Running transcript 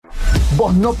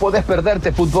vos no podés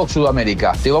perderte Footbox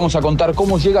Sudamérica. Te vamos a contar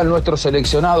cómo llegan nuestros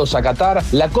seleccionados a Qatar,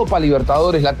 la Copa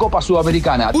Libertadores, la Copa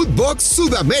Sudamericana. Footbox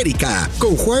Sudamérica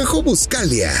con Juanjo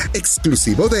Buscalia,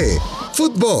 exclusivo de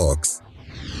Footbox.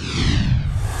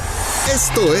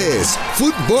 Esto es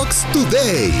Footbox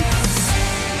Today.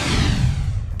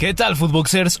 ¿Qué tal,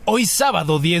 Footboxers? Hoy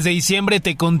sábado 10 de diciembre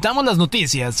te contamos las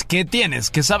noticias que tienes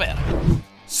que saber.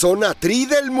 Zona Tri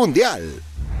del Mundial.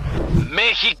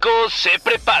 México se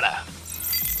prepara.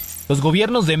 Los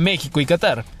gobiernos de México y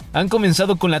Qatar han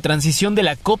comenzado con la transición de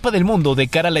la Copa del Mundo de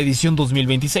cara a la edición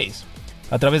 2026.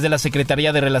 A través de la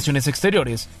Secretaría de Relaciones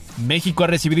Exteriores, México ha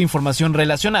recibido información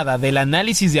relacionada del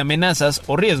análisis de amenazas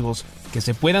o riesgos que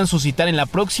se puedan suscitar en la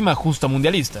próxima justa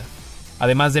mundialista,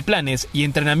 además de planes y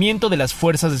entrenamiento de las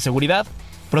fuerzas de seguridad,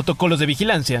 protocolos de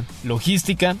vigilancia,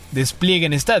 logística, despliegue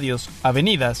en estadios,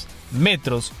 avenidas,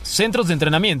 metros, centros de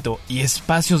entrenamiento y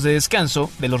espacios de descanso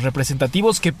de los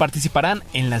representativos que participarán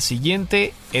en la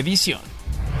siguiente edición.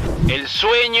 El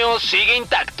sueño sigue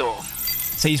intacto.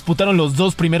 Se disputaron los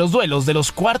dos primeros duelos de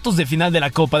los cuartos de final de la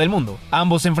Copa del Mundo.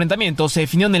 Ambos enfrentamientos se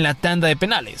definieron en la tanda de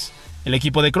penales. El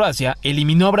equipo de Croacia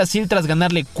eliminó a Brasil tras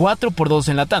ganarle 4-2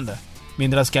 en la tanda,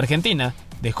 mientras que Argentina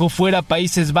dejó fuera a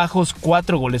Países Bajos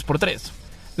 4-3.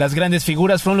 Las grandes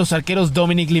figuras fueron los arqueros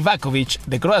Dominik Livakovic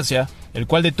de Croacia, el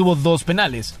cual detuvo 2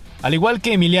 penales, al igual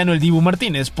que Emiliano El Dibu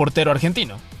Martínez, portero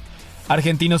argentino.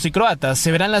 Argentinos y croatas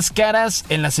se verán las caras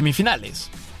en las semifinales.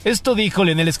 Esto dijo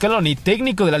Lionel Scaloni,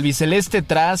 técnico del albiceleste,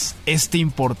 tras este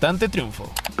importante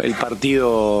triunfo. El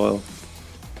partido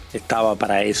estaba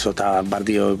para eso, estaba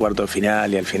partido de cuarto de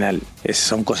final y al final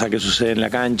son cosas que suceden en la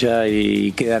cancha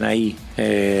y quedan ahí.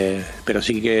 Pero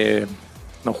sí que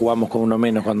nos jugamos con uno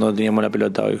menos cuando no teníamos la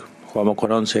pelota hoy. Jugamos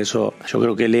con 11, eso. Yo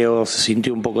creo que Leo se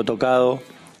sintió un poco tocado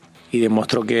y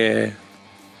demostró que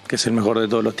es el mejor de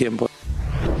todos los tiempos.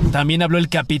 También habló el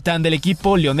capitán del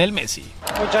equipo, Lionel Messi.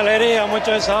 Mucha alegría,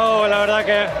 mucho desahogo, la verdad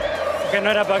que no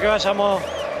era para que vayamos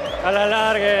a la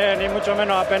larga, ni mucho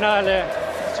menos a penales.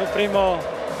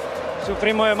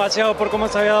 Sufrimos demasiado por cómo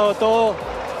se había dado todo,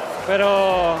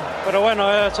 pero bueno,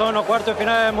 son los cuartos de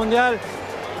final del Mundial.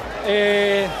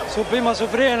 Supimos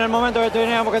sufrir en el momento que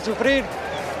teníamos que sufrir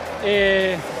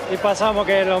y pasamos,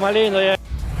 que es lo más lindo.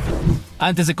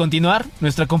 Antes de continuar,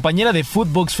 nuestra compañera de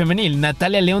Footbox Femenil,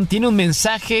 Natalia León, tiene un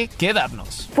mensaje que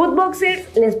darnos.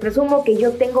 Footboxers, les presumo que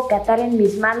yo tengo Qatar en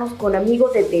mis manos con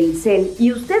amigos de Telcel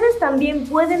y ustedes también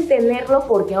pueden tenerlo,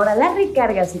 porque ahora las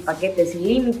recargas y paquetes sin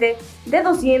límite de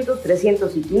 200,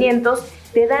 300 y 500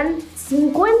 te dan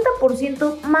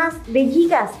 50% más de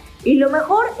gigas. Y lo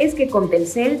mejor es que con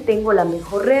Telcel tengo la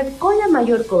mejor red con la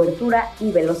mayor cobertura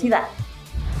y velocidad.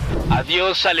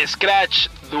 Adiós al Scratch,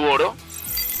 Duoro.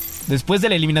 Después de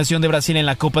la eliminación de Brasil en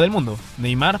la Copa del Mundo,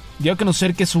 Neymar dio a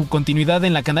conocer que su continuidad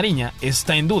en la canariña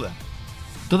está en duda.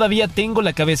 Todavía tengo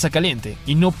la cabeza caliente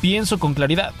y no pienso con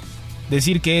claridad.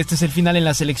 Decir que este es el final en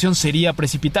la selección sería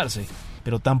precipitarse,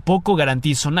 pero tampoco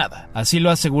garantizo nada. Así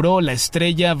lo aseguró la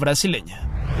estrella brasileña.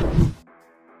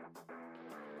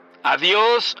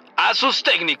 Adiós a sus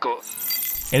técnicos.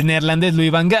 El neerlandés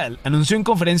Louis van Gaal anunció en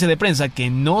conferencia de prensa que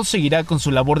no seguirá con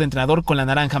su labor de entrenador con la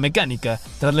naranja mecánica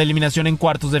tras la eliminación en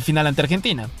cuartos de final ante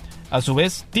Argentina. A su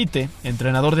vez, Tite,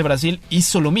 entrenador de Brasil,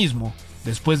 hizo lo mismo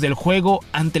después del juego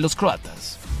ante los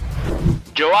croatas.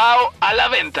 Joao a la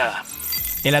venta.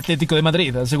 El Atlético de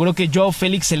Madrid aseguró que Joao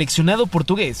Félix, seleccionado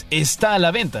portugués, está a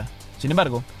la venta. Sin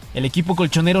embargo, el equipo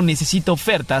colchonero necesita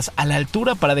ofertas a la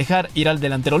altura para dejar ir al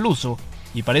delantero luso,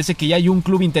 y parece que ya hay un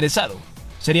club interesado.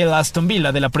 Sería el Aston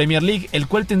Villa de la Premier League, el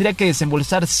cual tendría que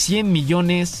desembolsar 100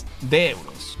 millones de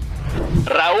euros.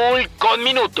 Raúl con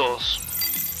minutos.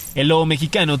 El lobo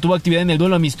mexicano tuvo actividad en el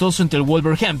duelo amistoso entre el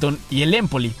Wolverhampton y el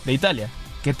Empoli de Italia,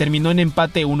 que terminó en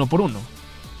empate 1-1.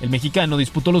 El mexicano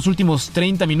disputó los últimos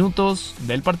 30 minutos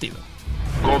del partido.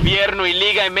 Gobierno y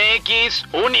Liga MX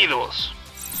unidos.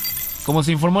 Como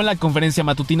se informó en la conferencia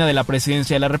matutina de la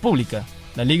Presidencia de la República,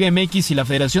 la Liga MX y la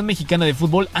Federación Mexicana de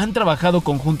Fútbol han trabajado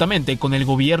conjuntamente con el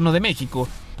Gobierno de México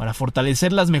para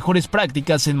fortalecer las mejores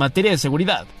prácticas en materia de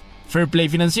seguridad, fair play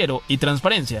financiero y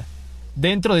transparencia.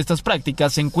 Dentro de estas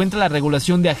prácticas se encuentra la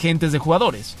regulación de agentes de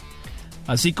jugadores,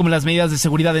 así como las medidas de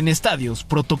seguridad en estadios,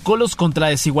 protocolos contra la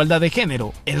desigualdad de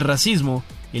género, el racismo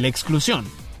y la exclusión,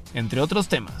 entre otros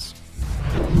temas.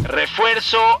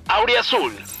 Refuerzo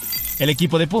auriazul. El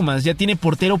equipo de Pumas ya tiene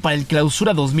portero para el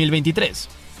Clausura 2023.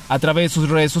 A través de sus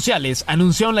redes sociales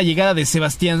anunciaron la llegada de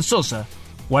Sebastián Sosa,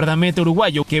 guardameta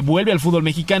uruguayo que vuelve al fútbol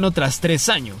mexicano tras 3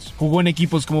 años. Jugó en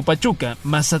equipos como Pachuca,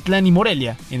 Mazatlán y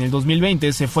Morelia. En el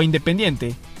 2020 se fue a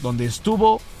Independiente, donde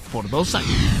estuvo por 2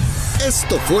 años.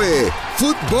 Esto fue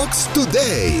Footbox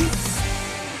Today.